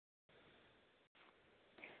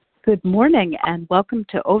Good morning and welcome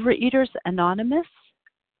to Overeaters Anonymous,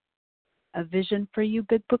 a Vision for You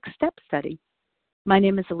Big Book Step Study. My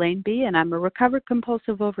name is Elaine B. and I'm a recovered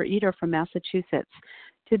compulsive overeater from Massachusetts.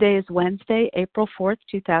 Today is Wednesday, April 4th,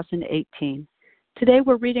 2018. Today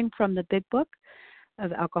we're reading from the Big Book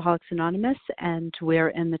of Alcoholics Anonymous, and we're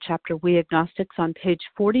in the chapter We Agnostics on page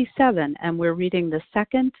 47, and we're reading the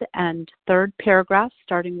second and third paragraphs,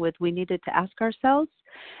 starting with We Needed to Ask Ourselves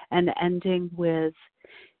and ending with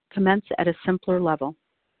Commence at a Simpler Level.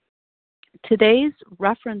 Today's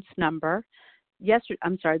reference number, the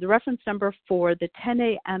reference number for the 10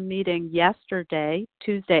 a.m. meeting yesterday,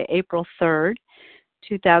 Tuesday, April 3rd,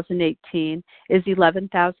 2018, is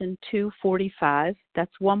 11,245.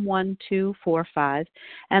 That's 11245.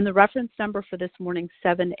 And the reference number for this morning's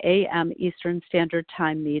 7 a.m. Eastern Standard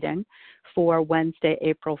Time meeting for Wednesday,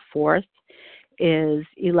 April 4th, is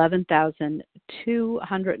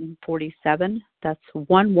 11,247. That's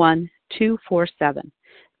 11247.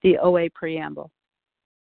 The OA Preamble.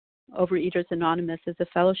 Overeaters Anonymous is a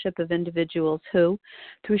fellowship of individuals who,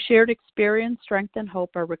 through shared experience, strength, and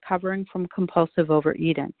hope, are recovering from compulsive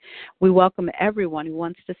overeating. We welcome everyone who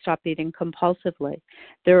wants to stop eating compulsively.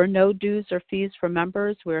 There are no dues or fees for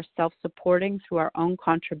members. We are self-supporting through our own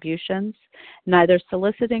contributions, neither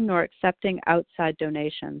soliciting nor accepting outside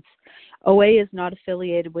donations. OA is not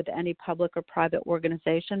affiliated with any public or private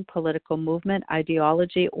organization, political movement,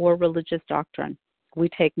 ideology, or religious doctrine. We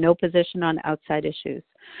take no position on outside issues.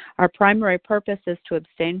 Our primary purpose is to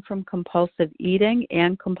abstain from compulsive eating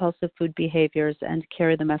and compulsive food behaviors and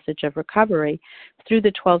carry the message of recovery through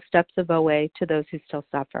the 12 steps of OA to those who still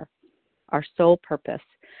suffer. Our sole purpose.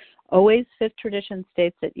 OA's fifth tradition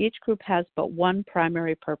states that each group has but one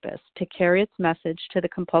primary purpose, to carry its message to the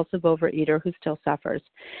compulsive overeater who still suffers.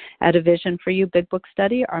 At a Vision for You Big Book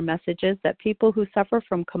Study, our message is that people who suffer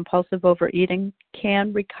from compulsive overeating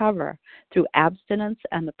can recover through abstinence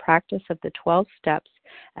and the practice of the 12 steps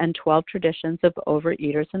and 12 traditions of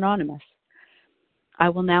Overeaters Anonymous. I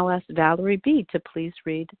will now ask Valerie B. to please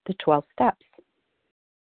read the 12 steps.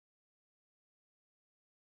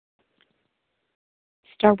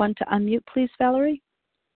 Star 1 to unmute, please, Valerie.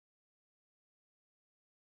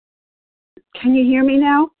 Can you hear me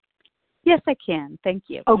now? Yes, I can. Thank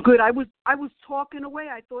you. Oh, good. I was talking away.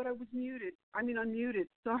 I thought I was unmuted.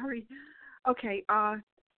 Sorry. Okay.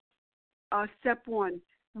 Step 1.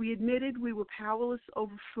 We admitted we were powerless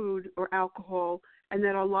over food or alcohol and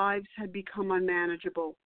that our lives had become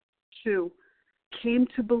unmanageable. 2. Came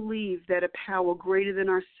to believe that a power greater than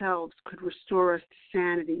ourselves could restore us to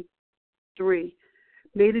sanity. 3.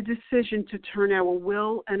 Made a decision to turn our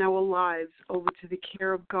will and our lives over to the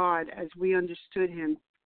care of God as we understood Him.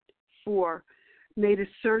 4. Made a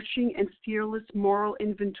searching and fearless moral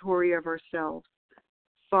inventory of ourselves.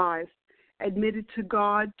 5. Admitted to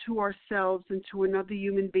God, to ourselves, and to another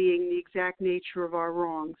human being the exact nature of our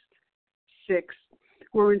wrongs. 6.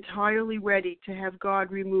 We're entirely ready to have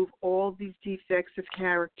God remove all these defects of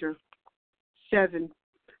character. 7.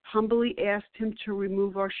 Humbly asked Him to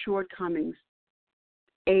remove our shortcomings.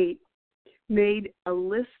 8. Made a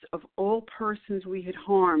list of all persons we had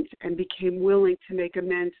harmed and became willing to make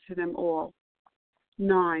amends to them all.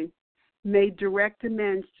 9. Made direct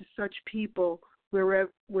amends to such people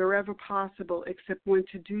wherever possible, except when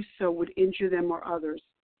to do so would injure them or others.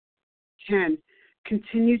 10.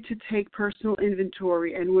 Continued to take personal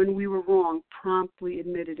inventory, and when we were wrong, promptly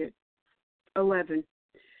admitted it. 11.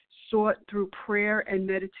 Sought through prayer and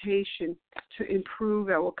meditation to improve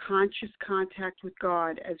our conscious contact with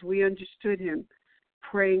God as we understood Him,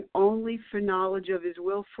 praying only for knowledge of His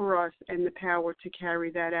will for us and the power to carry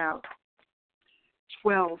that out.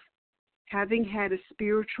 12. Having had a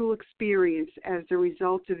spiritual experience as a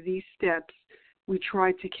result of these steps, we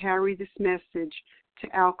tried to carry this message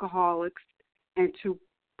to alcoholics and to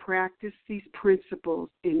practice these principles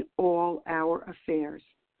in all our affairs.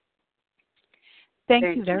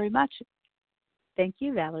 Thank you very much. Thank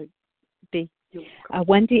you, Valerie B.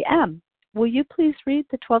 Wendy M., will you please read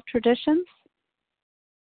the 12 traditions?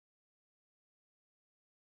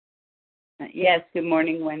 Yes, good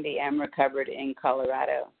morning, Wendy M., recovered in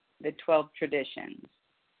Colorado. The 12 traditions.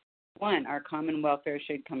 1, our common welfare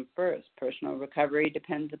should come first. Personal recovery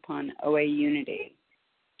depends upon OA unity.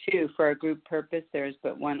 2, for our group purpose, there is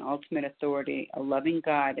but one ultimate authority, a loving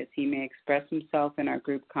God, as He may express Himself in our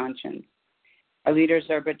group conscience. Our leaders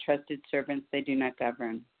are but trusted servants, they do not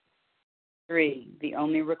govern. 3, the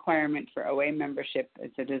only requirement for OA membership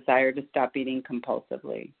is a desire to stop eating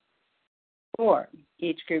compulsively. 4,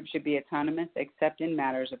 each group should be autonomous except in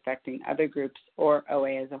matters affecting other groups or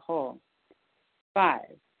OA as a whole. 5,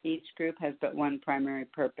 Each group has but one primary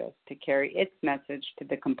purpose, to carry its message to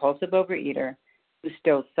the compulsive overeater who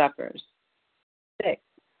still suffers. 6.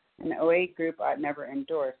 An OA group ought never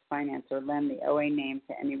endorse, finance, or lend the OA name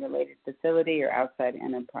to any related facility or outside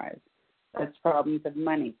enterprise. Such problems of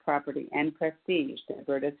money, property, and prestige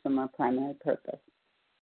divert us from our primary purpose.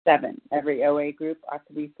 7. Every OA group ought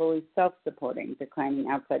to be fully self-supporting, declining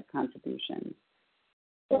outside contributions.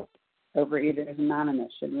 6. Overeaters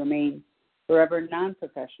Anonymous should remain forever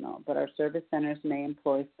non-professional, but our service centers may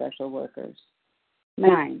employ special workers.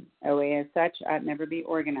 9. OA as such ought never be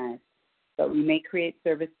organized, but we may create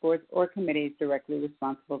service boards or committees directly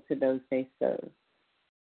responsible to those they serve.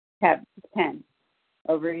 10.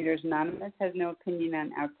 Overeaters Anonymous has no opinion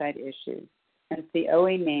on outside issues, hence the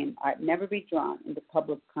OA name ought never be drawn into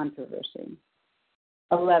public controversy.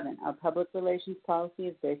 11. Our public relations policy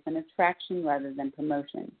is based on attraction rather than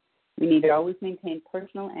promotion. We need to always maintain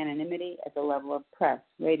personal anonymity at the level of press,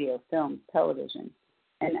 radio, film, television,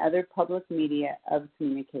 and other public media of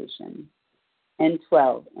communication. And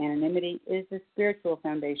 12. Anonymity is the spiritual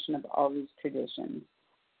foundation of all these traditions,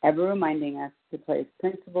 ever reminding us to place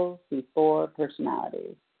principles before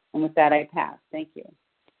personalities. And with that, I pass. Thank you.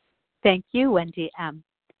 Thank you, Wendy M.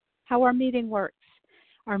 How our meeting works.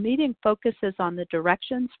 Our meeting focuses on the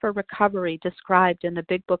directions for recovery described in the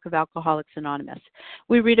Big Book of Alcoholics Anonymous.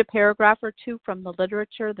 We read a paragraph or two from the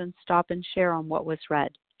literature, then stop and share on what was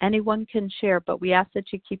read. Anyone can share, but we ask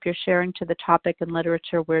that you keep your sharing to the topic and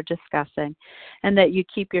literature we're discussing, and that you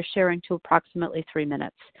keep your sharing to approximately 3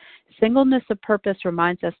 minutes. Singleness of purpose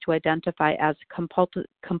reminds us to identify as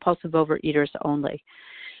compulsive overeaters only.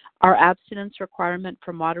 Our abstinence requirement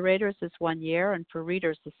for moderators is 1 year, and for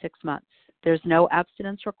readers is 6 months. There's no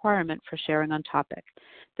abstinence requirement for sharing on topic.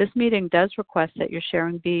 This meeting does request that your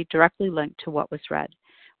sharing be directly linked to what was read.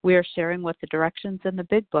 We are sharing what the directions in the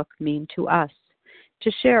Big Book mean to us.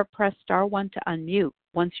 To share, press star 1 to unmute.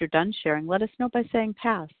 Once you're done sharing, let us know by saying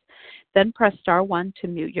pass. Then press star 1 to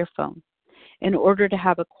mute your phone. In order to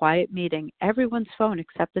have a quiet meeting, everyone's phone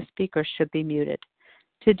except the speaker should be muted.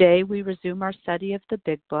 Today, we resume our study of the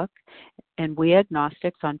Big Book and We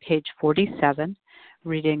Agnostics on page 47,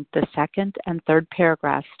 reading the second and third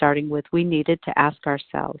paragraphs, starting with we needed to ask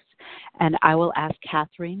ourselves. And I will ask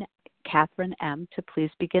Catherine M. to please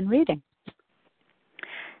begin reading.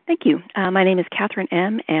 Thank you. My name is Catherine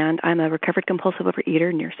M., and I'm a recovered compulsive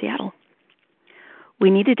overeater near Seattle. We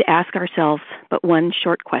needed to ask ourselves but one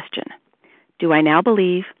short question. Do I now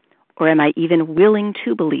believe, or am I even willing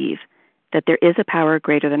to believe, that there is a power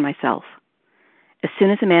greater than myself? As soon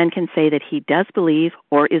as a man can say that he does believe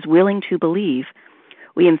or is willing to believe,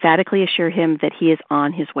 we emphatically assure him that he is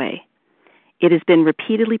on his way. It has been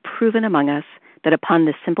repeatedly proven among us that upon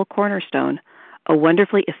this simple cornerstone, a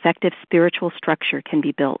wonderfully effective spiritual structure can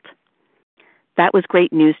be built. That was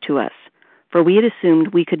great news to us, for we had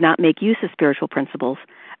assumed we could not make use of spiritual principles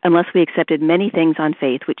unless we accepted many things on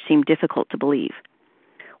faith which seemed difficult to believe.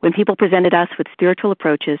 When people presented us with spiritual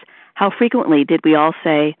approaches, how frequently did we all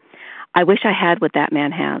say, I wish I had what that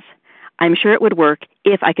man has. I'm sure it would work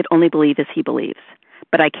if I could only believe as he believes.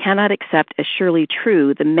 But I cannot accept as surely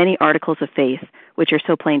true the many articles of faith which are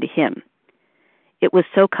so plain to him. It was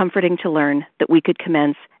so comforting to learn that we could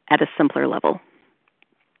commence at a simpler level.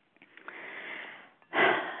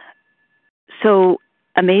 So,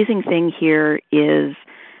 amazing thing here is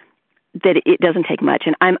that it doesn't take much,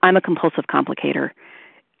 and I'm a compulsive complicator.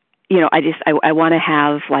 You know, I want to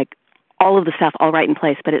have like all of the stuff all right in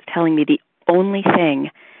place, but it's telling me the only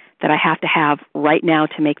thing that I have to have right now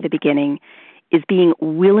to make the beginning is being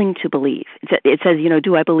willing to believe. It says, you know,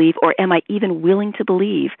 do I believe, or am I even willing to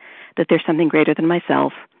believe that there's something greater than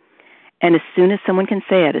myself? And as soon as someone can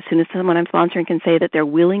say it, as soon as someone I'm sponsoring can say that they're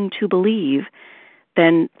willing to believe,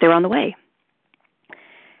 then they're on the way.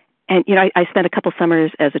 And, you know, I spent a couple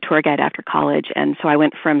summers as a tour guide after college, and so I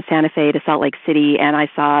went from Santa Fe to Salt Lake City, and I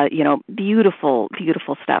saw, you know, beautiful,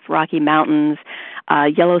 beautiful stuff, Rocky Mountains,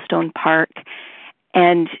 Yellowstone Park,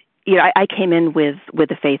 and you know, I came in with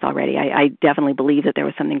the faith already. I definitely believed that there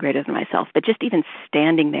was something greater than myself. But just even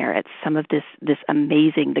standing there at some of this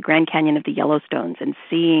amazing, the Grand Canyon of the Yellowstones, and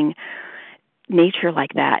seeing nature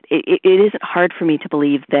like that, it isn't hard for me to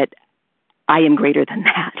believe that I am greater than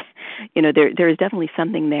that. You know, there is definitely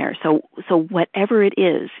something there. So whatever it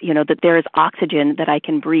is, you know, that there is oxygen that I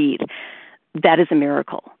can breathe, that is a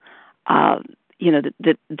miracle. You know,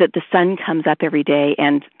 that the sun comes up every day,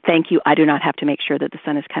 and thank you, I do not have to make sure that the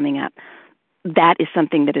sun is coming up. That is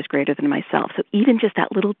something that is greater than myself. So even just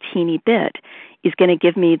that little teeny bit is going to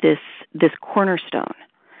give me this cornerstone.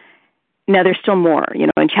 Now, there's still more.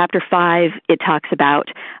 In chapter 5, it talks about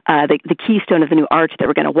the keystone of the new arch that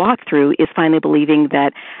we're going to walk through is finally believing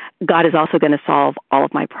that God is also going to solve all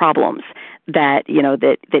of my problems, that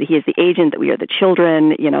He is the agent, that we are the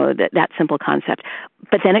children, that simple concept.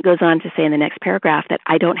 But then it goes on to say in the next paragraph that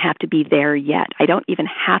I don't have to be there yet. I don't even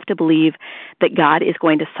have to believe that God is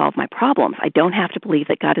going to solve my problems. I don't have to believe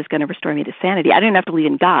that God is going to restore me to sanity. I don't even have to believe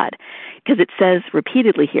in God, because it says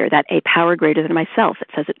repeatedly here that a power greater than myself. It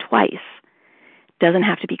says it twice. Doesn't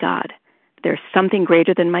have to be God. There's something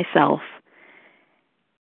greater than myself.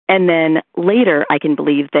 And then later I can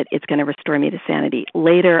believe that it's going to restore me to sanity.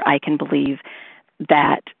 Later I can believe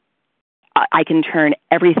that I can turn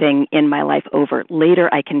everything in my life over. Later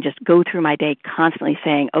I can just go through my day constantly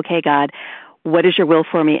saying, okay, God, what is your will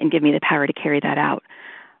for me? And give me the power to carry that out.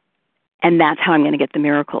 And that's how I'm going to get the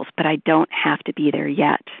miracles. But I don't have to be there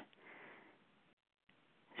yet.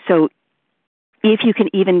 So if you can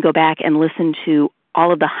even go back and listen to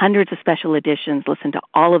all of the hundreds of special editions, listen to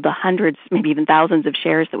all of the hundreds, maybe even thousands of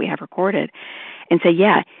shares that we have recorded, and say,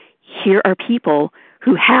 yeah, here are people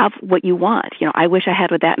who have what you want. I wish I had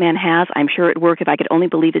what that man has. I'm sure it'd work if I could only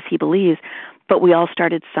believe as he believes. But we all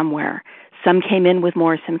started somewhere. Some came in with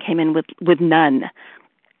more, some came in with none.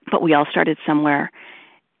 But we all started somewhere.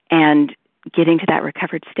 And getting to that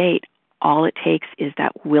recovered state, all it takes is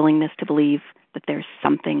that willingness to believe that there's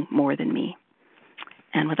something more than me.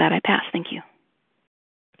 And with that, I pass. Thank you.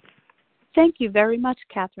 Thank you very much,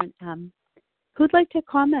 Catherine M. Who'd like to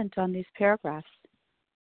comment on these paragraphs?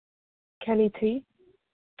 Kelly T.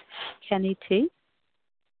 Kenny T.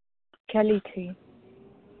 Kelly T.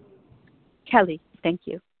 Kelly, thank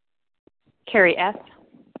you. Carrie S.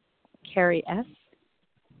 Carrie S.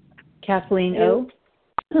 Kathleen O.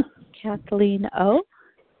 Kathleen O.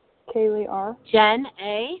 Kaylee R. Jen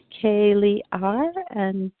A. Kaylee R.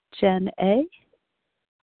 And Jen A.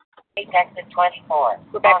 Texas 24.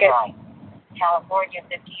 Rebecca. Online. California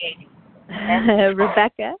 5080.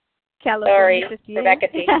 Rebecca. California 58. Rebecca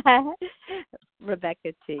T.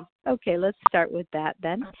 Rebecca T. Okay, let's start with that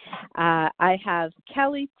then. I have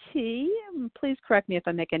Kelly T. Please correct me if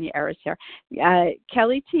I make any errors here.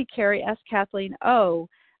 Kelly T, Carrie S, Kathleen O,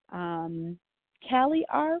 Callie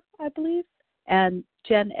R, I believe, and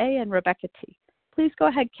Jen A and Rebecca T. Please go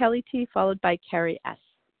ahead, Kelly T, followed by Carrie S.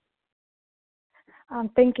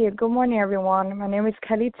 Thank you. Good morning, everyone. My name is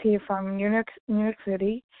Kelly T. from New York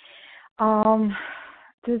City.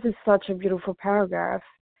 This is such a beautiful paragraph.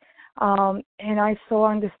 And I so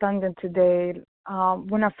understand it today.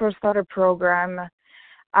 When I first started program,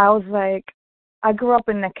 I was like, I grew up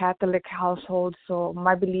in a Catholic household, so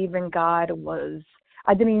my belief in God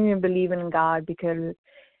I didn't even believe in God because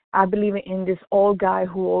I believe in this old guy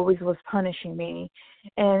who always was punishing me.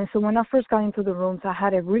 And so when I first got into the rooms, I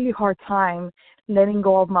had a really hard time letting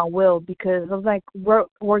go of my will because I was like,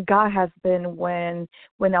 where God has been when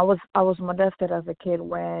I was molested as a kid,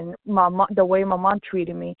 when the way my mom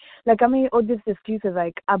treated me. Like, I made all these excuses,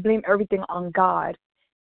 like I blame everything on God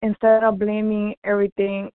instead of blaming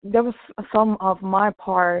everything. There was some of my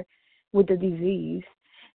part with the disease,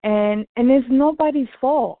 and it's nobody's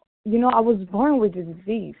fault. I was born with the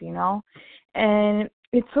disease, and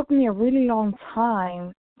it took me a really long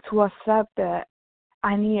time to accept that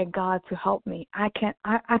I needed God to help me. I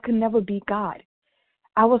could never be God.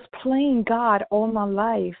 I was playing God all my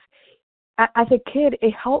life. As a kid,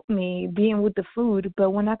 it helped me being with the food,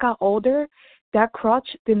 but when I got older, that crutch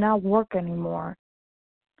did not work anymore.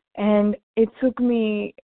 And it took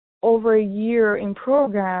me over a year in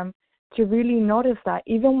program to really notice that.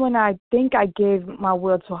 Even when I think I gave my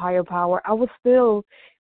will to higher power, I was still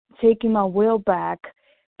taking my will back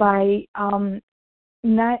by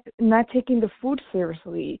not taking the food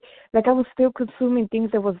seriously. Like, I was still consuming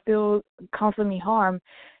things that was still causing me harm.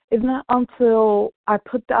 It's not until I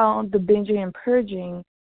put down the binging and purging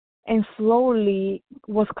and slowly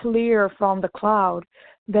was clear from the cloud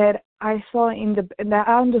that I saw that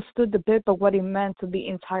I understood the bit of what it meant to be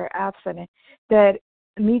entire abstinent, that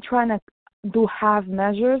me trying to do half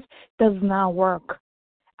measures does not work.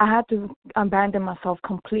 I had to abandon myself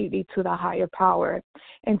completely to the higher power.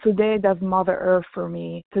 And today, that's Mother Earth for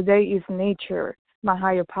me. Today is nature, my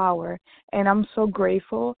higher power. And I'm so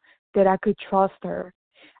grateful that I could trust her.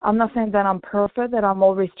 I'm not saying that I'm perfect, that I'm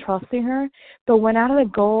always trusting her. But when I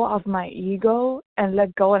let go of my ego and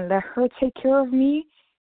let go and let her take care of me,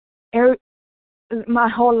 my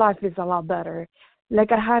whole life is a lot better.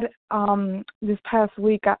 Like, I had this past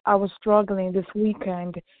week, I was struggling this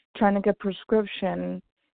weekend trying to get prescription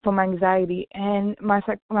for my anxiety, and my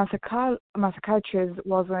psychiatrist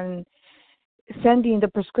wasn't sending the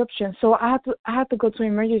prescription. So I had to go to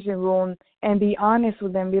emergency room and be honest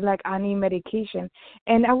with them, be like, I need medication.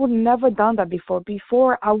 And I would never done that before.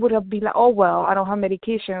 Before I would have been like, oh well, I don't have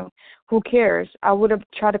medication. Who cares? I would have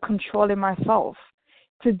tried to control it myself.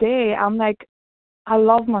 Today I'm like, I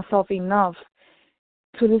love myself enough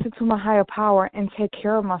to listen to my higher power and take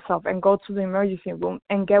care of myself and go to the emergency room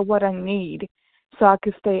and get what I need so I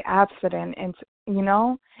could stay abstinent and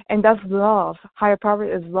and that's love. Higher power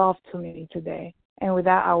is love to me today. And with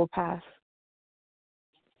that, I will pass.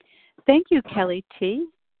 Thank you, Kelly T.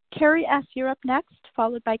 Carrie S., you're up next,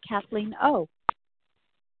 followed by Kathleen O.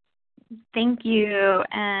 Thank you,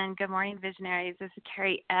 and good morning, visionaries. This is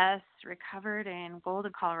Carrie S., recovered in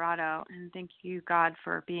Golden, Colorado, and thank you, God,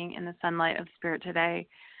 for being in the sunlight of Spirit today.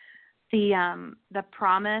 The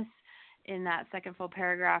promise in that second full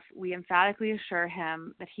paragraph, we emphatically assure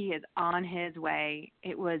him that he is on his way.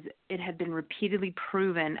 It had been repeatedly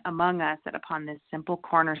proven among us that upon this simple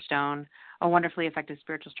cornerstone, a wonderfully effective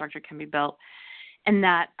spiritual structure can be built, and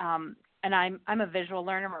that, and I'm a visual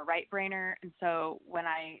learner, I'm a right brainer, and so when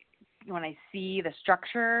I see the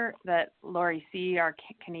structure that Lori C., our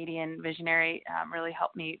Canadian visionary, really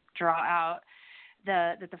helped me draw out,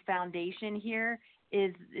 that the foundation here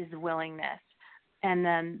is willingness. And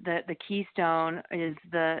then the keystone is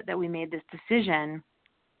that we made this decision,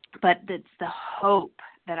 but it's the hope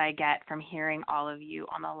that I get from hearing all of you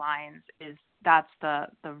on the lines that's the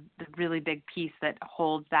really big piece that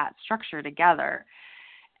holds that structure together.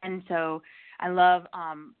 And so I love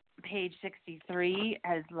page 63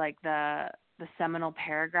 as like the seminal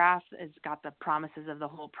paragraph. It's got the promises of the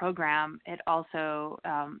whole program. It also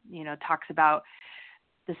talks about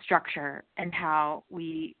the structure and how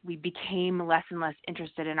we became less and less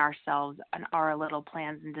interested in ourselves and our little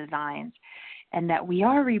plans and designs, and that we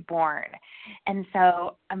are reborn. And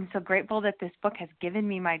so I'm so grateful that this book has given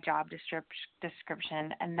me my job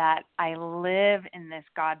description, and that I live in this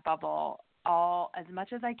God bubble as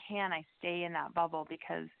much as I can. I stay in that bubble,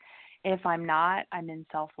 because if I'm not, I'm in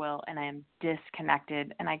self-will and I am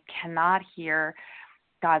disconnected and I cannot hear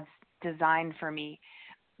God's design for me.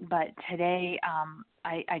 But today,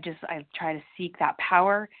 I try to seek that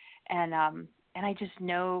power, and I just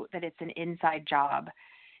know that it's an inside job.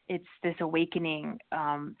 It's this awakening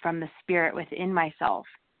from the Spirit within myself,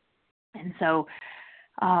 and so,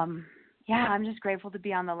 I'm just grateful to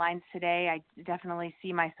be on the lines today. I definitely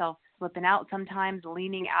see myself slipping out sometimes,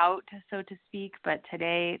 leaning out, so to speak. But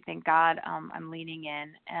today, thank God, I'm leaning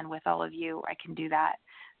in, and with all of you, I can do that.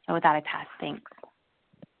 So with that, I pass. Thanks.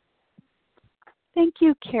 Thank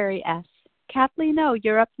you, Carrie S. Kathleen O.,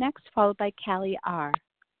 you're up next, followed by Callie R.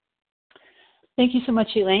 Thank you so much,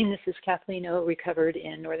 Elaine. This is Kathleen O., recovered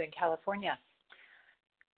in Northern California.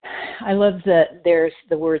 I love that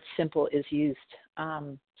the word simple is used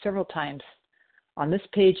several times on this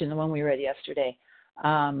page and the one we read yesterday.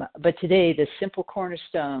 But today, the simple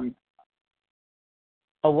cornerstone,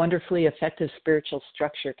 a wonderfully effective spiritual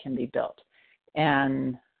structure can be built.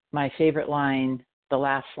 And my favorite line, the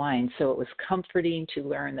last line, so it was comforting to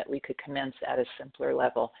learn that we could commence at a simpler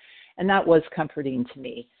level. And that was comforting to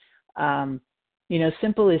me.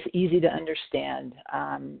 Simple is easy to understand.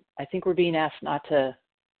 I think we're being asked not to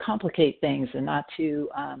complicate things and not to,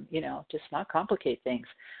 just not complicate things.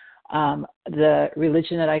 The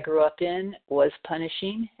religion that I grew up in was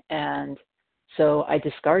punishing, and so I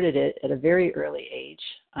discarded it at a very early age.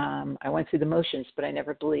 I went through the motions, but I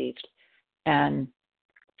never believed. And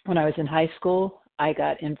when I was in high school, I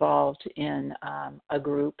got involved in a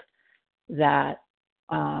group that,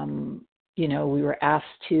 we were asked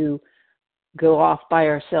to go off by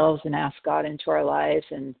ourselves and ask God into our lives.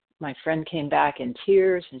 And my friend came back in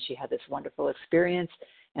tears, and she had this wonderful experience.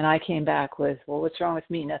 And I came back with, well, what's wrong with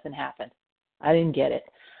me? Nothing happened. I didn't get it.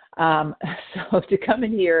 So to come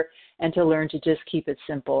in here and to learn to just keep it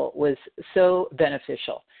simple was so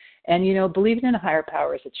beneficial. And, believing in a higher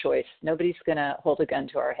power is a choice. Nobody's going to hold a gun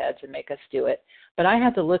to our heads and make us do it. But I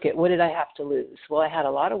had to look at, what did I have to lose? Well, I had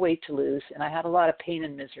a lot of weight to lose, and I had a lot of pain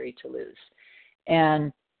and misery to lose.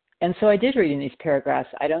 And so I did read in these paragraphs,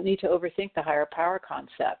 I don't need to overthink the higher power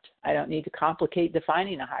concept. I don't need to complicate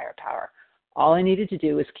defining a higher power. All I needed to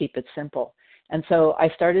do was keep it simple. And so I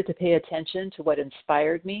started to pay attention to what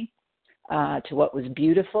inspired me, to what was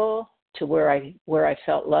beautiful, to where I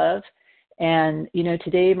felt love. And,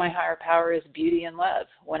 today my higher power is beauty and love.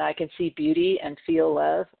 When I can see beauty and feel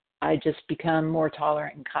love, I just become more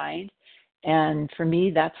tolerant and kind. And for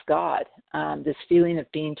me, that's God. This feeling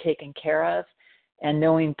of being taken care of and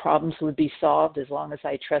knowing problems would be solved as long as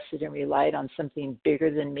I trusted and relied on something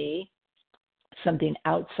bigger than me, something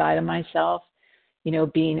outside of myself,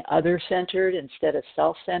 being other-centered instead of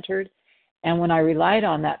self-centered. And when I relied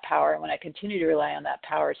on that power, and when I continue to rely on that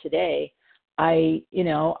power today, I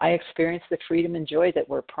experience the freedom and joy that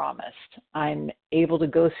we're promised. I'm able to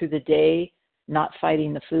go through the day not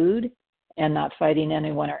fighting the food and not fighting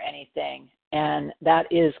anyone or anything. And that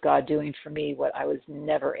is God doing for me what I was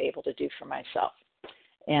never able to do for myself.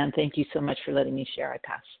 And thank you so much for letting me share. I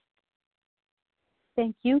pass.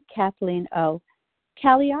 Thank you, Kathleen O.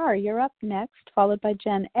 Callie R., you're up next, followed by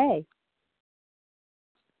Jen A.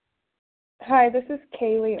 Hi, this is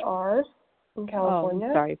Kaylee R. from California.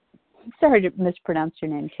 Oh, sorry to mispronounce your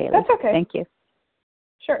name, Kaylee. That's okay. Thank you.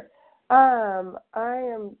 Sure. I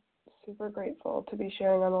am super grateful to be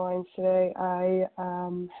sharing on the lines today. I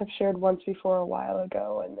have shared once before a while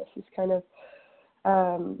ago, and this is kind of,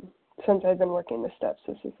 since I've been working the steps,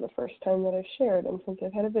 this is the first time that I've shared, and since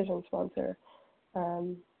I've had a vision sponsor.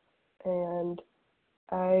 And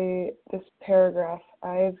this paragraph,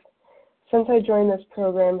 since I joined this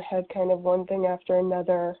program, had kind of one thing after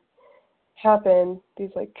another happen, these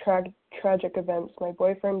like tragic events. My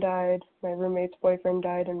boyfriend died, my roommate's boyfriend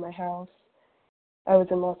died in my house. I was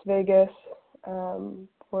in Las Vegas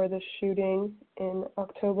for the shooting in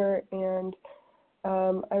October, and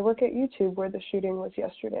I work at YouTube where the shooting was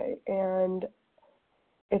yesterday. And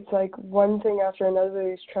it's like one thing after another,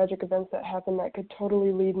 these tragic events that happen that could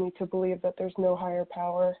totally lead me to believe that there's no higher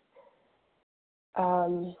power.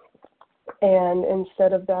 And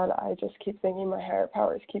instead of that, I just keep thinking my higher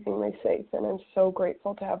power is keeping me safe. And I'm so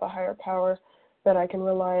grateful to have a higher power that I can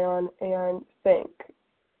rely on and thank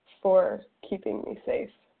for keeping me safe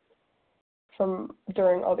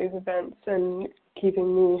during all these events and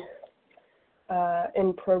keeping me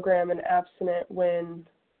in program and abstinent when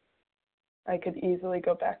I could easily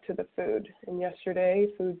go back to the food. And yesterday,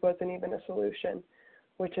 food wasn't even a solution,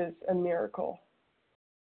 which is a miracle.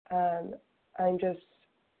 I'm just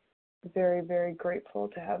very, very grateful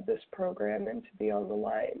to have this program and to be on the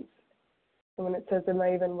lines. And when it says, am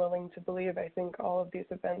I even willing to believe, I think all of these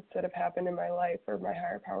events that have happened in my life are my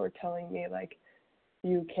higher power telling me, like,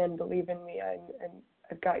 you can believe in me, and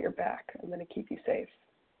I've got your back. I'm going to keep you safe.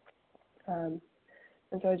 And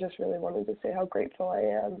so I just really wanted to say how grateful I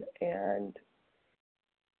am. And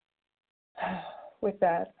with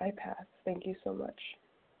that, I pass. Thank you so much.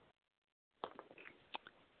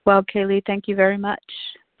 Well, Kaylee, thank you very much.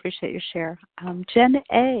 Appreciate your share. Jen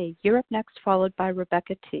A., you're up next, followed by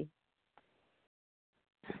Rebecca T.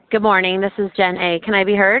 Good morning. This is Jen A. Can I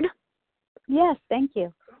be heard? Yes, thank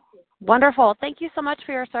you. Wonderful. Thank you so much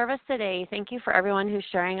for your service today. Thank you for everyone who's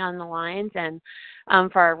sharing on the lines, and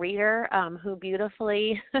for our reader who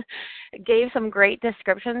beautifully gave some great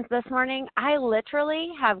descriptions this morning. I literally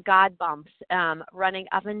have God bumps running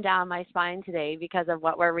up and down my spine today because of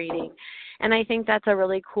what we're reading. And I think that's a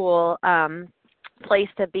really cool place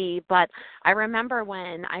to be. But I remember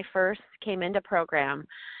when I first came into program,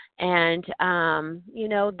 and,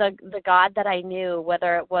 the God that I knew,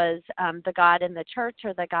 whether it was the God in the church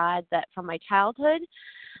or the God that from my childhood,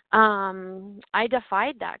 I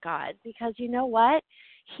defied that God because you know what?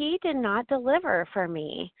 He did not deliver for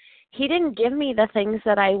me. He didn't give me the things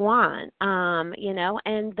that I want, and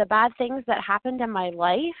the bad things that happened in my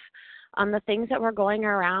life, the things that were going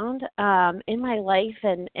around in my life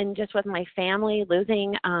and just with my family,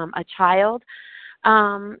 losing a child.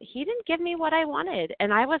 He didn't give me what I wanted,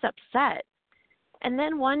 and I was upset. And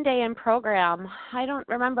then one day in program, I don't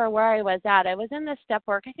remember where I was at. I was in the step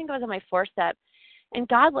work. I think I was on my 4th step. And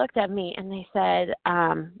God looked at me and they said,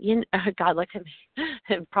 God looked at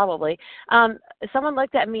me, probably. Someone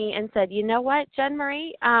looked at me and said, you know what, Jen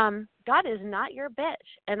Marie, God is not your bitch.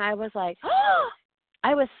 And I was like, oh,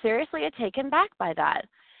 I was seriously taken back by that.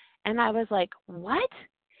 And I was like, what?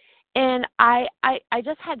 And I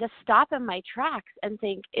just had to stop in my tracks and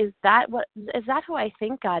think, is that who I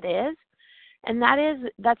think God is? And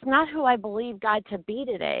that's not who I believe God to be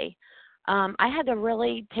today. I had to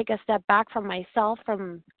really take a step back from myself,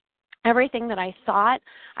 from everything that I thought.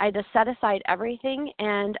 I had to set aside everything,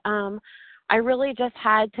 and I really just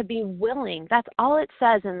had to be willing. That's all it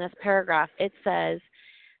says in this paragraph. It says,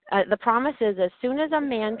 the promise is, as soon as a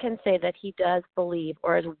man can say that he does believe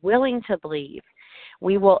or is willing to believe,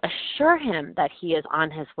 we will assure him that he is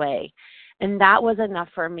on his way. And that was enough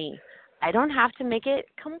for me. I don't have to make it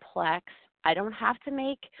complex. I don't have to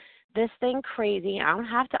make this thing crazy. I don't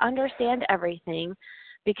have to understand everything,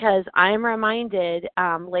 because I'm reminded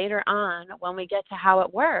later on when we get to how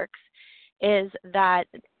it works is that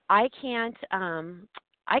I can't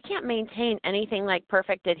maintain anything like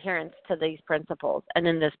perfect adherence to these principles and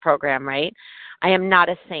in this program, right? I am not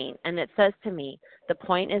a saint. And it says to me, the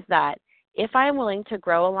point is that if I am willing to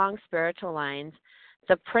grow along spiritual lines,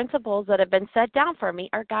 The principles that have been set down for me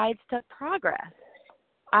are guides to progress.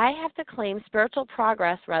 I have to claim spiritual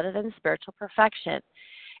progress rather than spiritual perfection.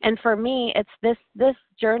 And for me, it's this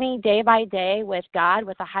journey day by day with God,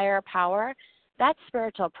 with a higher power. That's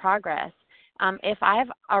spiritual progress. If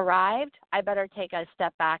I've arrived, I better take a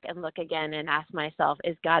step back and look again and ask myself,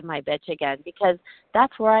 is God my bitch again? Because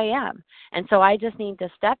that's where I am. And so I just need to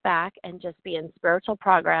step back and just be in spiritual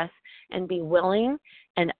progress and be willing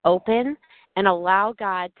and open and allow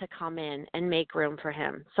God to come in and make room for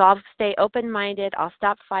him. So I'll stay open-minded. I'll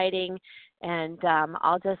stop fighting, and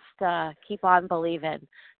I'll just keep on believing.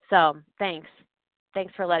 So thanks.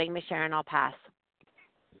 Thanks for letting me share, and I'll pass.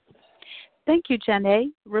 Thank you, Jen A.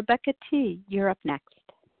 Rebecca T., you're up next.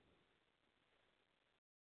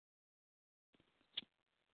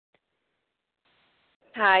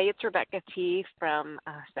 Hi, it's Rebecca T. from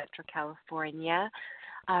Central California,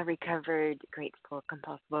 recovered grateful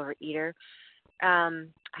compulsive overeater. I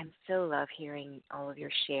so love hearing all of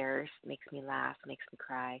your shares. Makes me laugh, makes me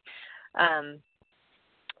cry.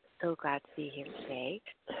 So glad to be here today.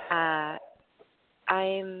 I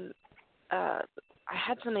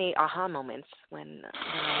had so many aha moments when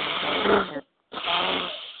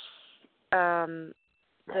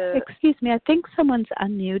Excuse me, I think someone's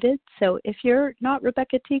unmuted. So if you're not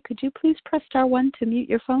Rebecca T., could you please press *1 to mute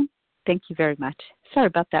your phone? Thank you very much. Sorry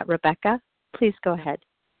about that, Rebecca. Please go ahead.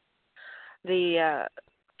 The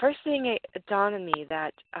first thing it dawned on me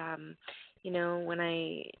that, when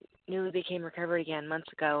I newly became recovered again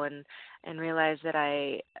months ago and realized that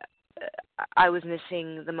I was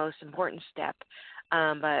missing the most important step,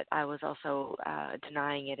 but I was also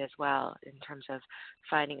denying it as well in terms of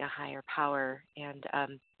finding a higher power and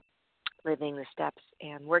living the steps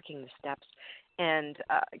and working the steps and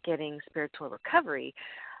getting spiritual recovery.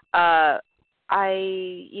 I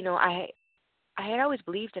had always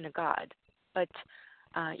believed in a God, but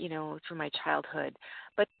through my childhood.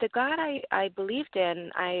 But the God I believed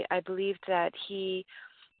in, I believed that he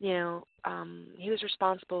was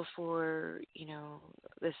responsible for,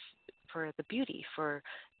 for the beauty, for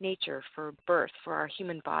nature, for birth, for our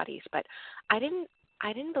human bodies. But I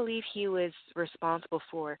didn't believe he was responsible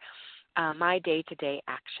for my day-to-day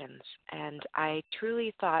actions. And I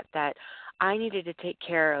truly thought that I needed to take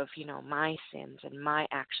care of, my sins and my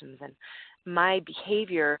actions and my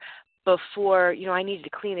behavior before, I needed to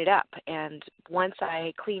clean it up. And once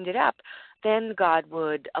I cleaned it up, then God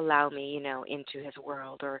would allow me, into his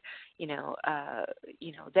world, or,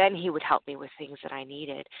 then he would help me with things that I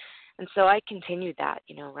needed. And so I continued that,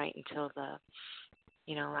 right until the,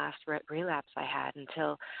 last relapse I had,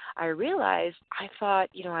 until I realized I thought,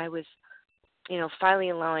 I was, finally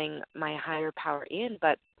allowing my higher power in.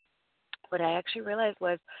 But what I actually realized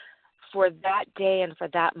was for that day and for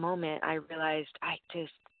that moment, I realized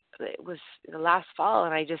it was the last fall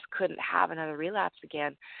and I just couldn't have another relapse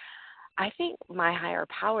again. I think my higher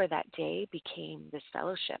power that day became this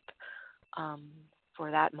fellowship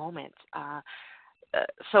for that moment.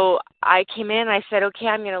 So I came in and I said, okay,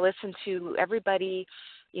 I'm going to listen to everybody,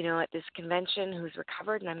 at this convention who's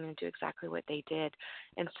recovered, and I'm going to do exactly what they did.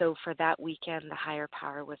 And so for that weekend, the higher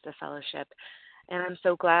power was the fellowship. And I'm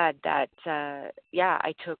so glad that,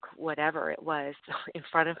 I took whatever it was in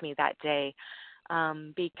front of me that day,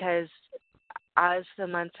 because as the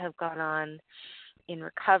months have gone on in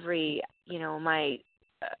recovery, my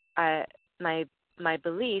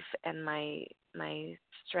belief and my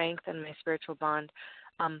strength and my spiritual bond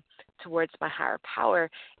towards my higher power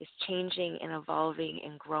is changing and evolving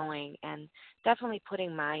and growing, and definitely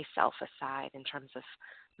putting myself aside in terms of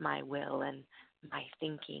my will and my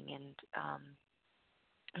thinking and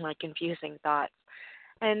my confusing thoughts.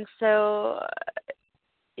 And so,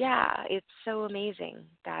 it's so amazing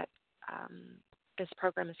that this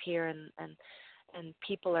program is here and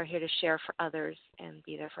people are here to share for others and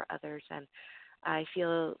be there for others. And I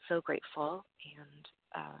feel so grateful, and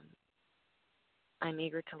I'm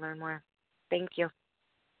eager to learn more. Thank you.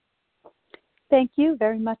 Thank you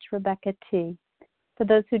very much, Rebecca T. For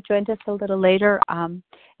those who joined us a little later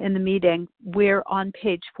in the meeting, we're on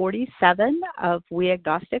page 47 of We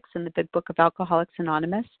Agnostics in the Big Book of Alcoholics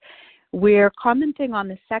Anonymous. We're commenting on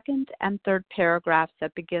the second and third paragraphs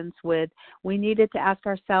that begins with, we needed to ask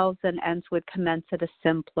ourselves, and ends with, commence at a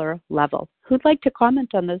simpler level. Who'd like to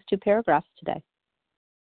comment on those two paragraphs today?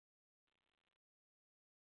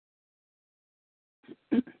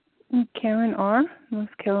 Karen R.,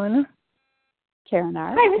 North Carolina. Karen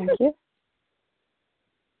R., Hi, thank you.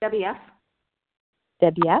 Debbie F.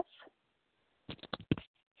 Debbie F.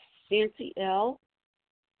 Nancy L.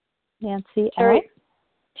 Nancy Terry, L.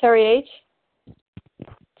 Terry H.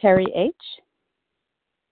 Terry H.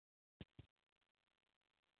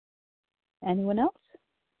 Anyone else?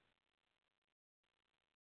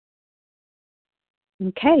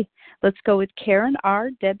 Okay, let's go with Karen R.,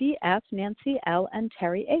 Debbie F., Nancy L., and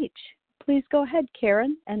Terry H. Please go ahead,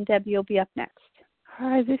 Karen, and Debbie will be up next.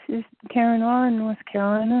 Hi, this is Karen R. in North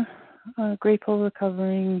Carolina, grateful,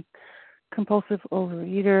 recovering, compulsive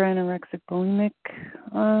overeater, anorexic, bulimic.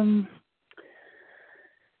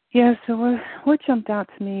 So what jumped out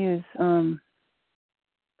to me is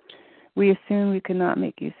we assumed we could not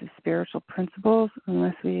make use of spiritual principles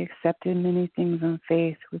unless we accepted many things on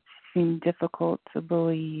faith, which seemed difficult to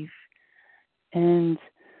believe. And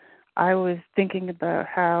I was thinking about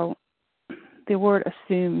how the word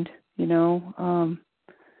assumed,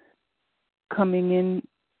 coming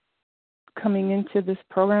into this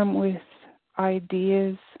program with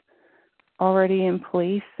ideas already in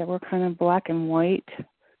place that were kind of black and white,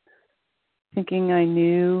 thinking I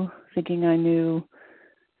knew,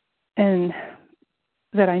 and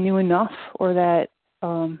that I knew enough, or that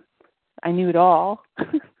I knew it all,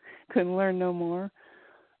 couldn't learn no more.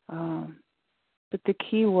 But the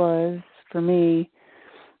key was, for me,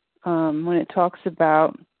 when it talks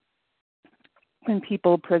about when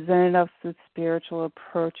people presented us with spiritual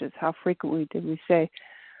approaches, how frequently did we say,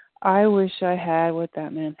 I wish I had what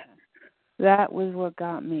that man had. That was what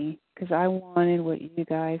got me, because I wanted what you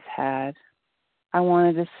guys had. I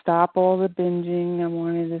wanted to stop all the binging. I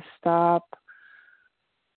wanted to stop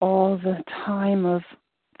all the time of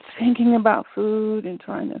thinking about food and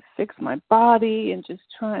trying to fix my body and just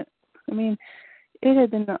it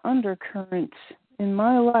had been the undercurrent in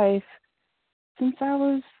my life since I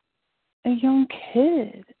was a young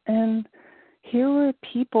kid. And here were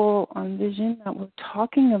people on Vision that were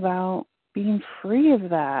talking about being free of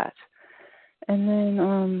that. And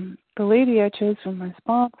then the lady I chose for my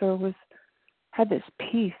sponsor had this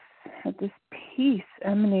peace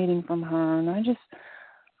emanating from her, and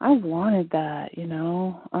I wanted that,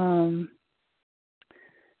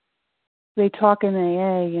 They talk in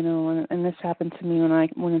AA, and this happened to me when I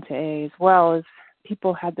went into AA as well, is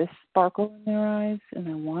people had this sparkle in their eyes, and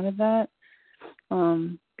I wanted that,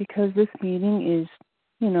 because this meeting is,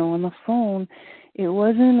 on the phone, it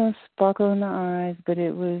wasn't a sparkle in the eyes, but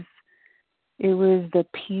it was the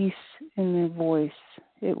peace in their voice.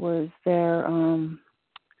 It was their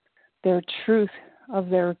truth of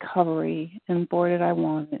their recovery, and boy, did I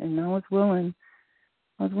want it. And I was willing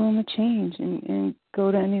to change and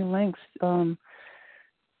go to any lengths to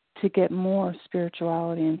get more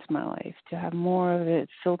spirituality into my life, to have more of it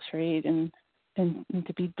filtrate and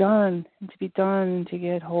to be done, and to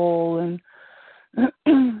get whole and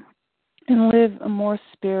and live a more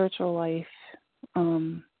spiritual life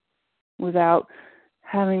without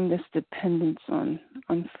having this dependence on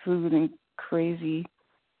food and crazy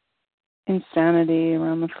insanity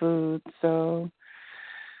around the food. So,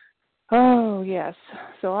 yes.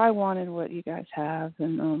 So I wanted what you guys have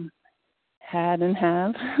and had and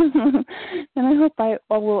have. And I hope I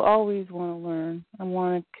will always want to learn. I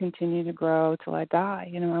want to continue to grow till I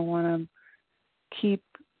die. I want to keep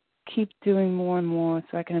doing more and more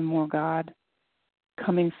so I can have more God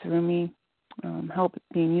coming through me, help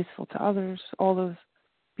being useful to others, all those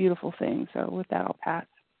beautiful things. So with that, I'll pass.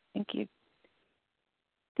 Thank you.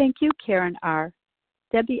 Thank you, Karen R.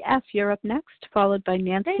 Debbie F., you're up next, followed by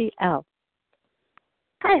Nancy L.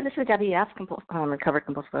 Hi, this is Debbie F., recovered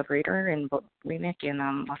compulsive overeater in Bulimic in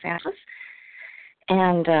Los Angeles.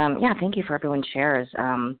 And, thank you for everyone's shares.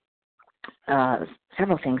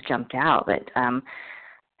 Several things jumped out, but,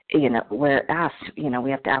 we're asked,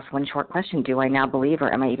 we have to ask one short question. Do I now believe,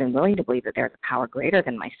 or am I even willing to believe that there's a power greater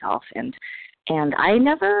than myself? And I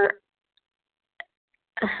never,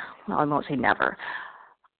 well, I won't say never.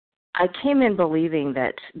 I came in believing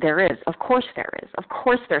that there is. Of course there is. Of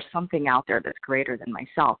course there's something out there that's greater than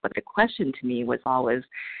myself. But the question to me was always,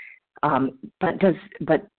 but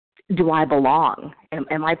do I belong?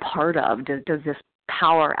 Am I part of? Does this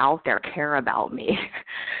power out there care about me?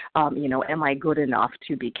 Am I good enough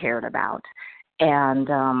to be cared about? And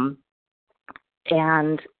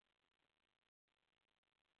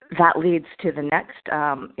that leads to the next,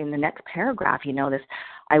 in the next paragraph, this,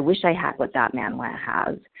 I wish I had what that man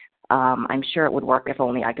has. I'm sure it would work if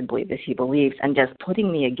only I could believe as he believes, and just putting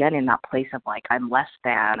me again in that place of like, I'm less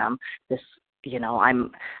than, I'm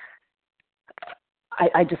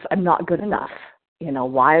not good enough.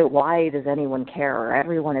 Why does anyone care?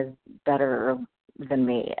 Everyone is better than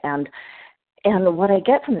me. And what I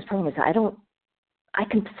get from this program is that I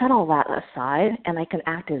can set all that aside and I can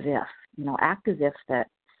act as if that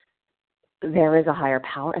there is a higher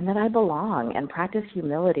power and that I belong, and practice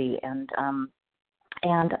humility and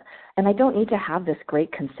I don't need to have this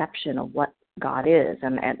great conception of what God is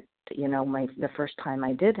and You know, the first time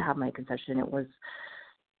I did have my confession, it was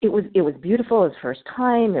beautiful. It was the first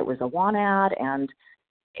time. It was a want ad, and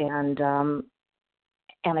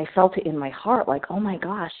I felt it in my heart, like, oh my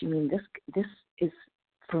gosh, you mean this is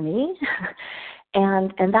for me?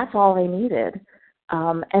 and that's all I needed.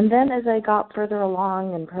 And then as I got further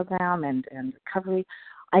along in program and recovery,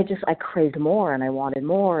 I craved more and I wanted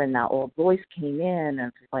more, and that old voice came in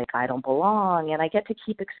and it's like, I don't belong. And I get to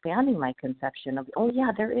keep expanding my conception of, oh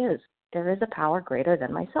yeah, there is a power greater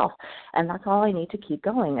than myself. And that's all I need to keep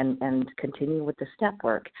going and continue with the step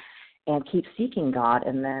work and keep seeking God.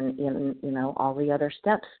 And then in, all the other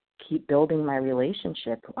steps, keep building my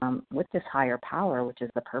relationship with this higher power, which is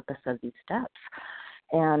the purpose of these steps.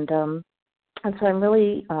 And so I'm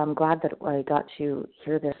really glad that I got to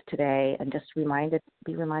hear this today, and just be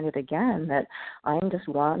reminded again that I am just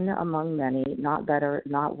one among many, not better,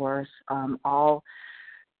 not worse, all,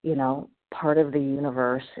 part of the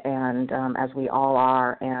universe, and as we all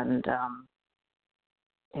are, and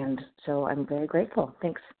so I'm very grateful.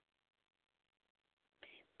 Thanks.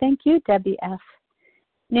 Thank you, Debbie F.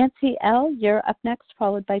 Nancy L., you're up next,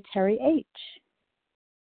 followed by Terry H.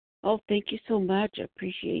 Oh, thank you so much. I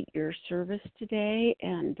appreciate your service today.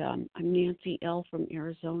 And I'm Nancy L. from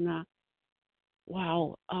Arizona.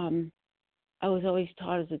 Wow. I was always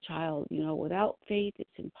taught as a child, without faith, it's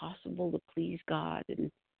impossible to please God.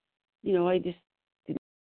 And, I just didn't.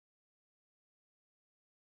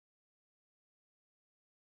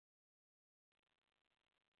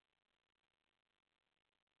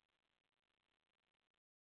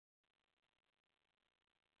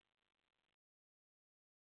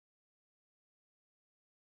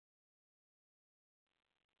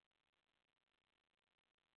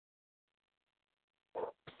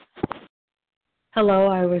 Hello,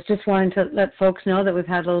 I was just wanting to let folks know that we've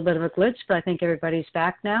had a little bit of a glitch, but I think everybody's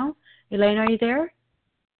back now. Elaine, are you there?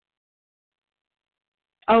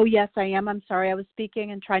 Oh, yes, I am. I'm sorry. I was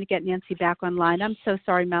speaking and trying to get Nancy back online. I'm so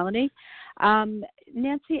sorry, Melanie.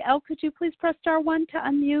 Nancy L., could you please press star 1 to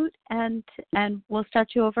unmute, and we'll start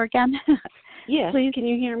you over again? Yes. Please. Can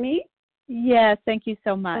you hear me? Yes, thank you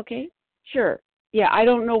so much. Okay. Sure. Yeah, I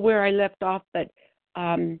don't know where I left off, but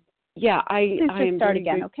yeah, Please I am start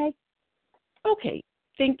again, okay? Okay.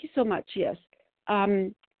 Thank you so much. Yes.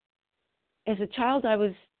 As a child, I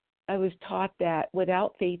was taught that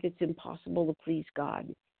without faith, it's impossible to please God,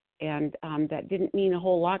 and that didn't mean a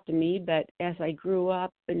whole lot to me. But as I grew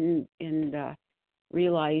up and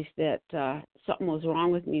realized that something was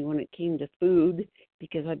wrong with me when it came to food,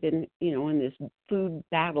 because I've been, in this food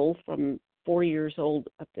battle from 4 years old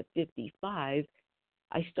up to 55,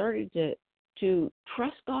 I started to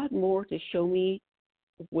trust God more to show me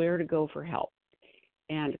where to go for help.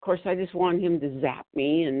 And of course, I just wanted him to zap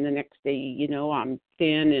me, and the next day, I'm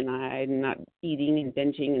thin and I'm not eating and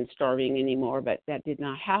binging and starving anymore. But that did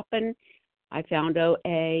not happen. I found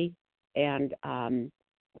OA, and I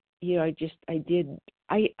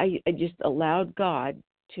just allowed God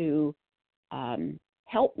to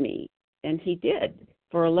help me, and He did.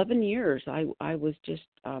 For 11 years, I was just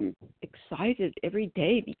excited every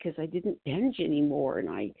day because I didn't binge anymore, and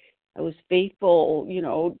I was faithful,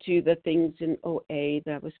 to the things in OA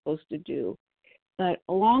that I was supposed to do. But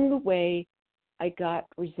along the way, I got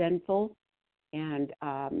resentful, and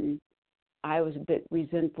I was a bit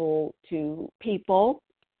resentful to people,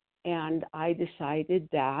 and I decided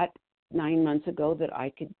that 9 months ago that I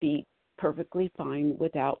could be perfectly fine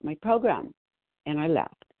without my program, and I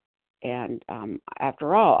left. And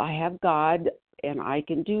after all, I have God, and I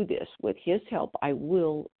can do this. With His help, I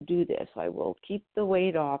will do this. I will keep the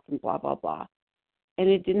weight off and blah, blah, blah. And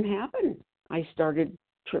it didn't happen. I started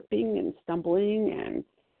tripping and stumbling and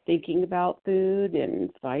thinking about food and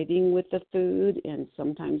fighting with the food, and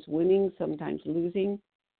sometimes winning, sometimes losing.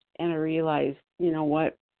 And I realized, you know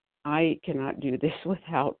what? I cannot do this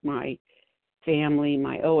without my family,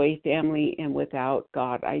 my OA family, and without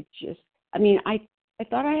God. I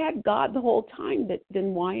thought I had God the whole time, but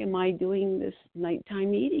then why am I doing this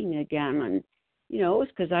nighttime eating again? And, it was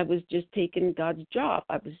because I was just taking God's job.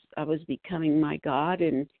 I was becoming my God,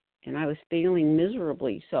 and I was failing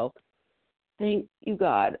miserably. So thank you,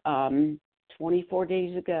 God. 24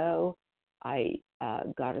 days ago, I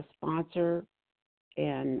got a sponsor,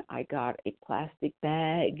 and I got a plastic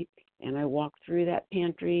bag, and I walked through that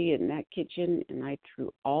pantry and that kitchen, and I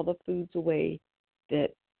threw all the foods away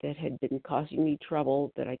that had been causing me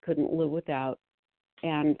trouble that I couldn't live without.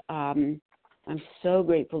 And I'm so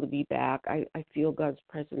grateful to be back. I feel God's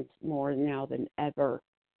presence more now than ever.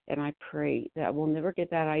 And I pray that I will never get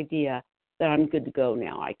that idea that I'm good to go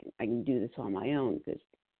now. I can do this on my own, because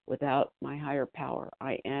without my higher power,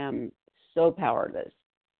 I am so powerless.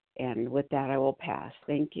 And with that, I will pass.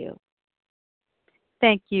 Thank you.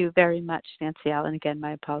 Thank you very much, Nancy Allen. Again,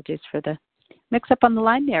 my apologies for the mix-up on the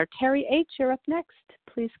line there. Terry H., you're up next.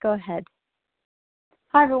 Please go ahead.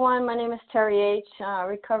 Hi, everyone. My name is Terry H.,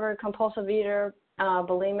 recovered compulsive eater,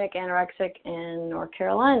 bulimic, anorexic in North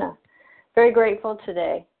Carolina. Very grateful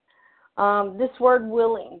today. This word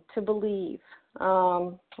willing, to believe.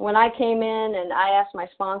 When I came in and I asked my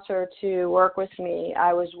sponsor to work with me,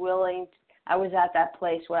 I was at that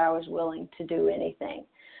place where I was willing to do anything.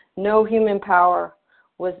 No human power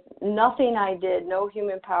nothing I did, no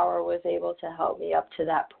human power was able to help me up to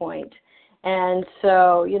that point. And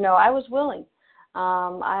so, I was willing.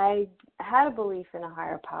 I had a belief in a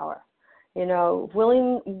higher power. Being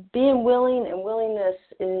willing and willingness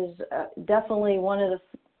is definitely one of the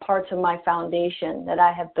parts of my foundation that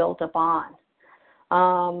I have built upon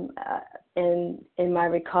in my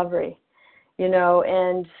recovery.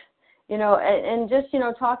 And just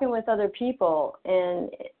talking with other people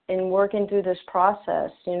and working through this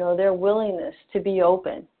process, their willingness to be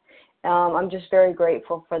open. I'm just very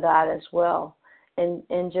grateful for that as well.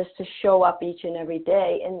 And just to show up each and every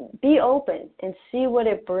day and be open and see what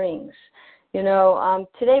it brings.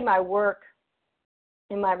 Today my work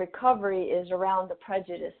in my recovery is around the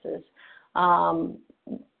prejudices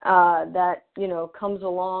that, comes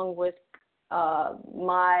along with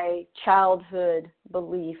my childhood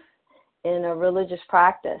belief in a religious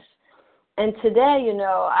practice. And today,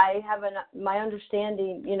 I have my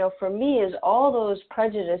understanding, for me is all those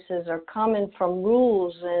prejudices are coming from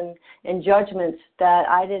rules and judgments that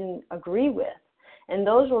I didn't agree with. And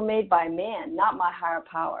those were made by man, not my higher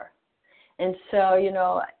power. And so,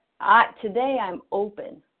 today I'm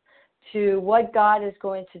open to what God is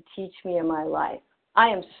going to teach me in my life. I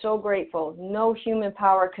am so grateful. No human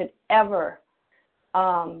power could ever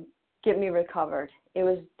get me recovered. It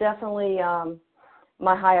was definitely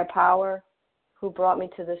my higher power who brought me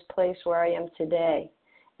to this place where I am today.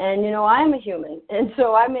 And I am a human, and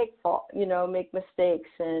so I make mistakes,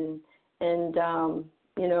 and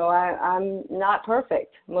I'm not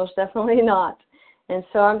perfect, most definitely not. And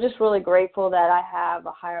so I'm just really grateful that I have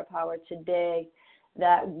a higher power today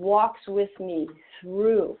that walks with me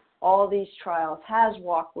through all these trials, has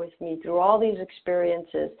walked with me through all these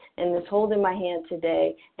experiences, and is holding my hand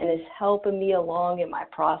today and is helping me along in my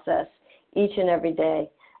process each and every day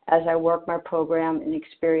as I work my program and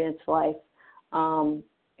experience life,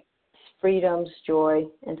 freedoms, joy,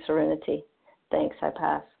 and serenity. Thanks, I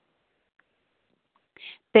pass.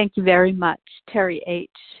 Thank you very much, Terry H.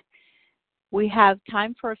 We have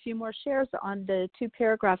time for a few more shares on the two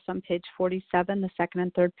paragraphs on page 47, the second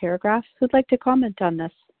and third paragraphs. Who'd like to comment on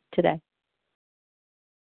this today?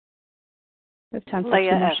 We have time for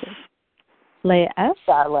Leah two more S. shares. Leah S.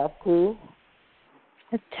 Darlette.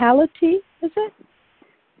 Tality, is it?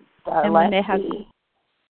 And we may have. Darlette.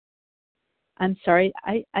 I'm sorry,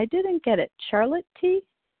 I didn't get it. Charlotte T?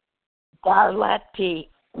 Darlette.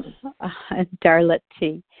 Darlette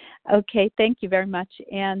T. Okay, thank you very much.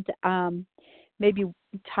 And maybe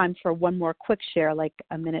time for one more quick share, like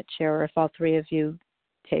a minute share, or if all three of you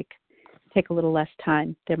take a little less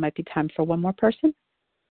time, there might be time for one more person.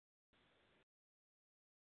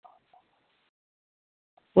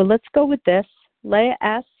 Well, let's go with this. Leah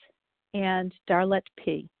S. and Darlette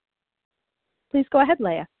P. Please go ahead,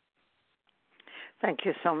 Leah. Thank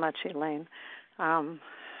you so much, Elaine.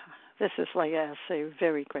 This is Leah S., a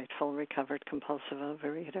very grateful, recovered compulsive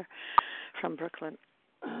overeater from Brooklyn.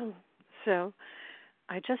 So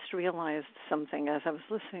I just realized something as I was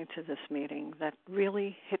listening to this meeting that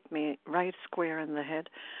really hit me right square in the head.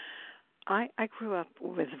 I grew up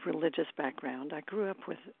with religious background. I grew up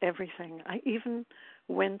with everything. I even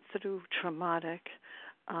went through traumatic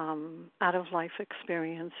out-of-life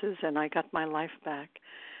experiences, and I got my life back.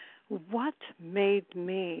 What made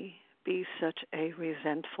me be such a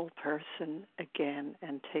resentful person again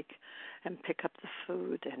and pick up the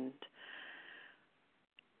food? And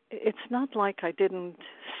it's not like I didn't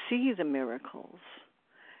see the miracles,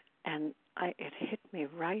 and it hit me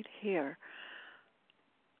right here.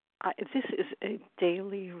 This is a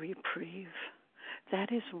daily reprieve.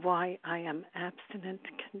 That is why I am abstinent,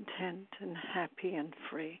 content, and happy and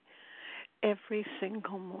free. Every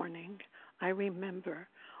single morning, I remember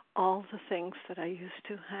all the things that I used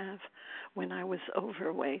to have when I was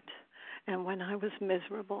overweight and when I was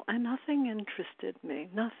miserable, and nothing interested me.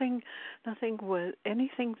 Nothing was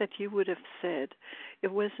anything that you would have said.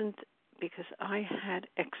 It wasn't because I had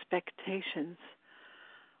expectations.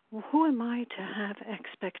 Who am I to have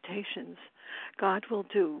expectations? God will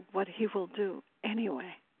do what he will do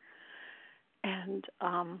anyway. And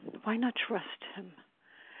why not trust him?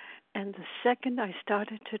 And the second I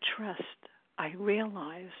started to trust, I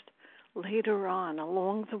realized later on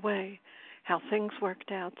along the way how things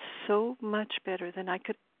worked out so much better than I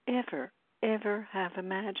could ever have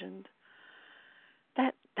imagined.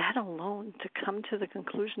 That alone, to come to the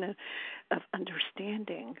conclusion of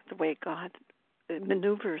understanding the way God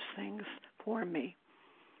maneuvers things for me.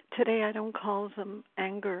 Today I don't call them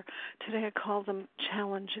anger. Today I call them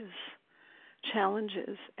challenges,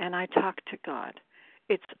 and I talk to God.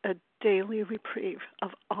 It's a daily reprieve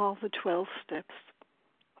of all the 12 steps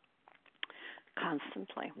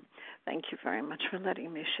constantly. Thank you very much for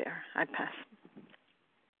letting me share. I pass.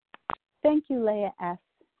 Thank you, Leah S.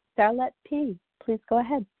 Starlet P., please go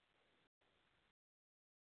ahead.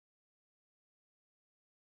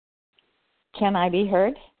 Can I be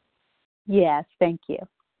heard? Yes, thank you.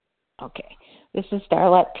 Okay. This is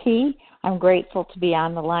Starlet P. I'm grateful to be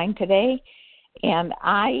on the line today. And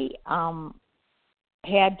I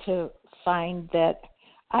had to find that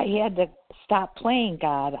I had to stop playing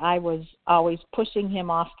God. I was always pushing him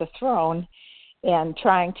off the throne and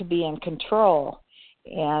trying to be in control.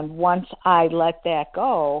 And once I let that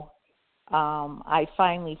go, I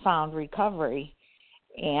finally found recovery.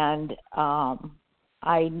 And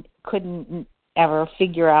I couldn't ever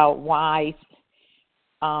figure out why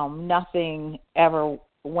nothing ever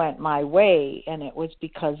went my way, and it was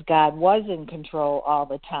because God was in control all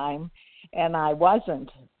the time, and I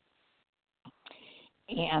wasn't.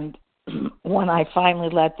 And when I finally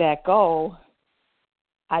let that go,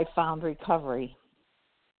 I found recovery.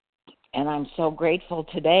 And I'm so grateful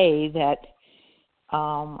today that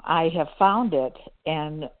I have found it,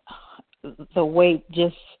 and the weight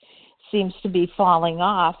just seems to be falling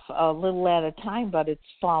off a little at a time, but it's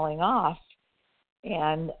falling off.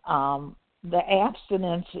 And the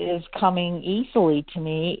abstinence is coming easily to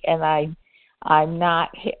me, and I'm not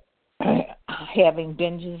having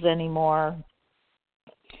binges anymore.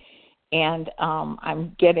 And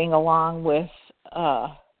I'm getting along with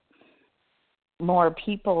more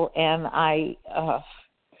people, and I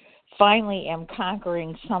finally am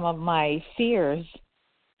conquering some of my fears,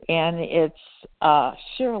 and it's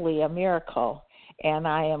surely a miracle. And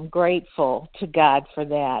I am grateful to God for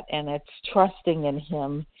that, and it's trusting in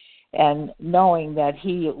him and knowing that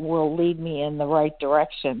he will lead me in the right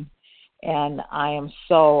direction. And I am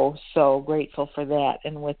so, so grateful for that.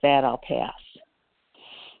 And with that, I'll pass.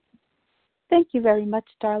 Thank you very much,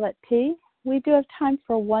 Starlet P. We do have time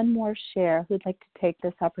for one more share. Who'd like to take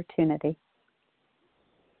this opportunity?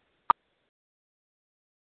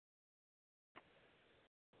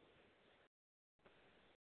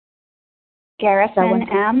 Garrison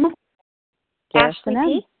M. Garrison Ashley M.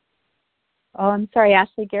 P. Oh, I'm sorry,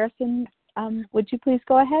 Ashley Garrison. Would you please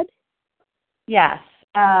go ahead? Yes.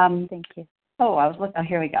 Thank you. Oh, I was looking. Oh,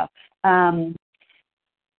 here we go.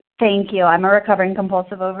 Thank you. I'm a recovering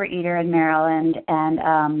compulsive overeater in Maryland, and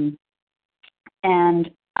I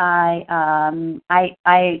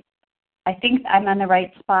think I'm on the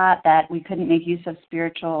right spot that we couldn't make use of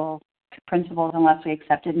spiritual principles unless we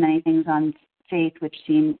accepted many things on faith, which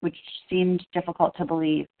seemed difficult to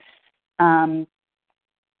believe.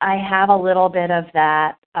 I have a little bit of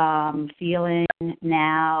that feeling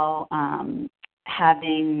now,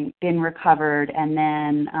 having been recovered and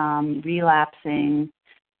then relapsing.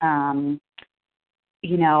 I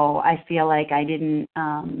feel like I didn't,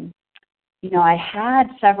 I had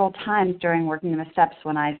several times during working the steps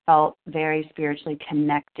when I felt very spiritually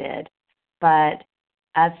connected, but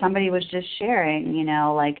as somebody was just sharing,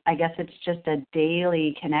 I guess it's just a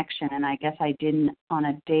daily connection, and I guess I didn't on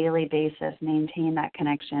a daily basis maintain that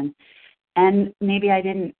connection. And maybe I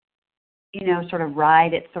didn't, sort of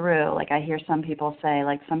ride it through. Like I hear some people say,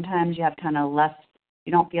 like sometimes you have kind of less,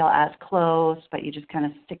 you don't feel as close, but you just kind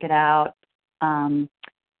of stick it out. And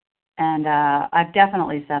I've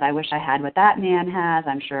definitely said, I wish I had what that man has.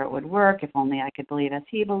 I'm sure it would work if only I could believe as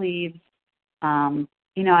he believes.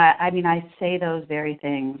 I say those very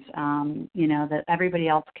things, that everybody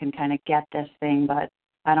else can kind of get this thing, but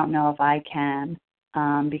I don't know if I can,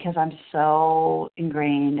 because I'm so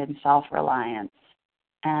ingrained in self-reliance.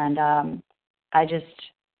 And I just,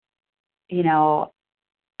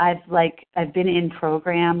 I've been in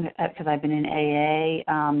program because I've been in AA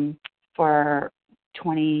for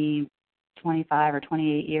 25 or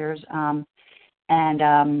 28 years.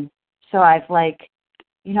 So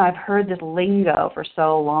I've heard this lingo for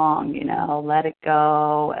so long, let it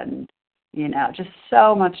go, and, just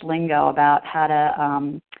so much lingo about how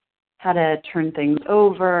to turn things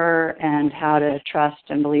over and how to trust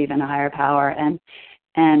and believe in a higher power. And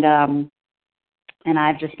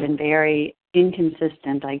I've just been very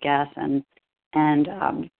inconsistent, I guess. And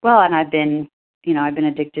I've been I've been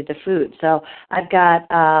addicted to food. So I've got,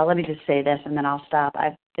 let me just say this and then I'll stop.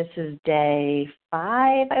 This is day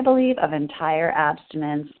 5, I believe, of entire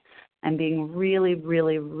abstinence. I'm being really,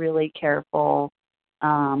 really, really careful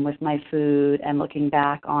with my food and looking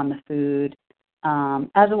back on the food,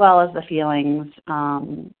 as well as the feelings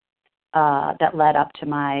that led up to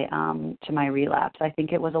my relapse. I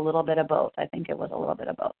think it was a little bit of both.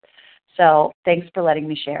 So thanks for letting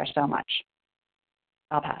me share so much.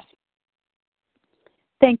 I'll pass.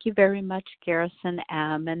 Thank you very much, Garrison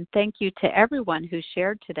M., and thank you to everyone who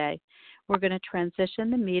shared today. We're going to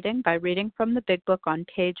transition the meeting by reading from the Big Book on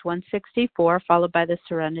page 164, followed by the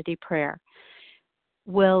Serenity Prayer.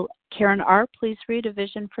 Will Karen R. please read a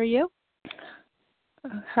vision for you?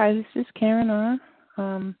 Hi, this is Karen R.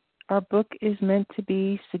 Our book is meant to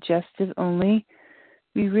be suggestive only.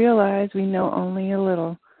 We realize we know only a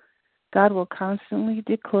little. God will constantly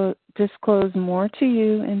disclose more to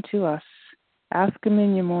you and to us. Ask Him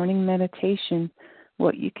in your morning meditation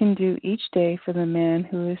what you can do each day for the man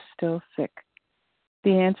who is still sick.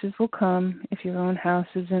 The answers will come if your own house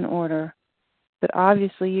is in order, but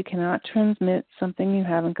obviously you cannot transmit something you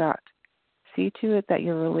haven't got. See to it that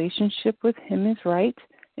your relationship with Him is right,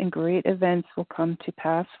 and great events will come to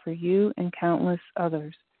pass for you and countless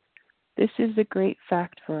others. This is a great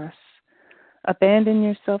fact for us. Abandon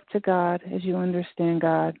yourself to God as you understand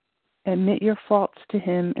God. Admit your faults to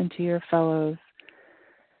Him and to your fellows.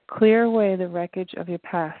 Clear away the wreckage of your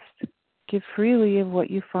past. Give freely of what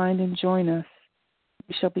you find and join us.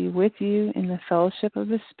 We shall be with you in the fellowship of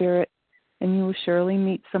the Spirit, and you will surely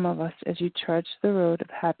meet some of us as you trudge the road of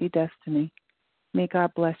happy destiny. May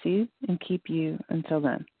God bless you and keep you until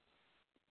then.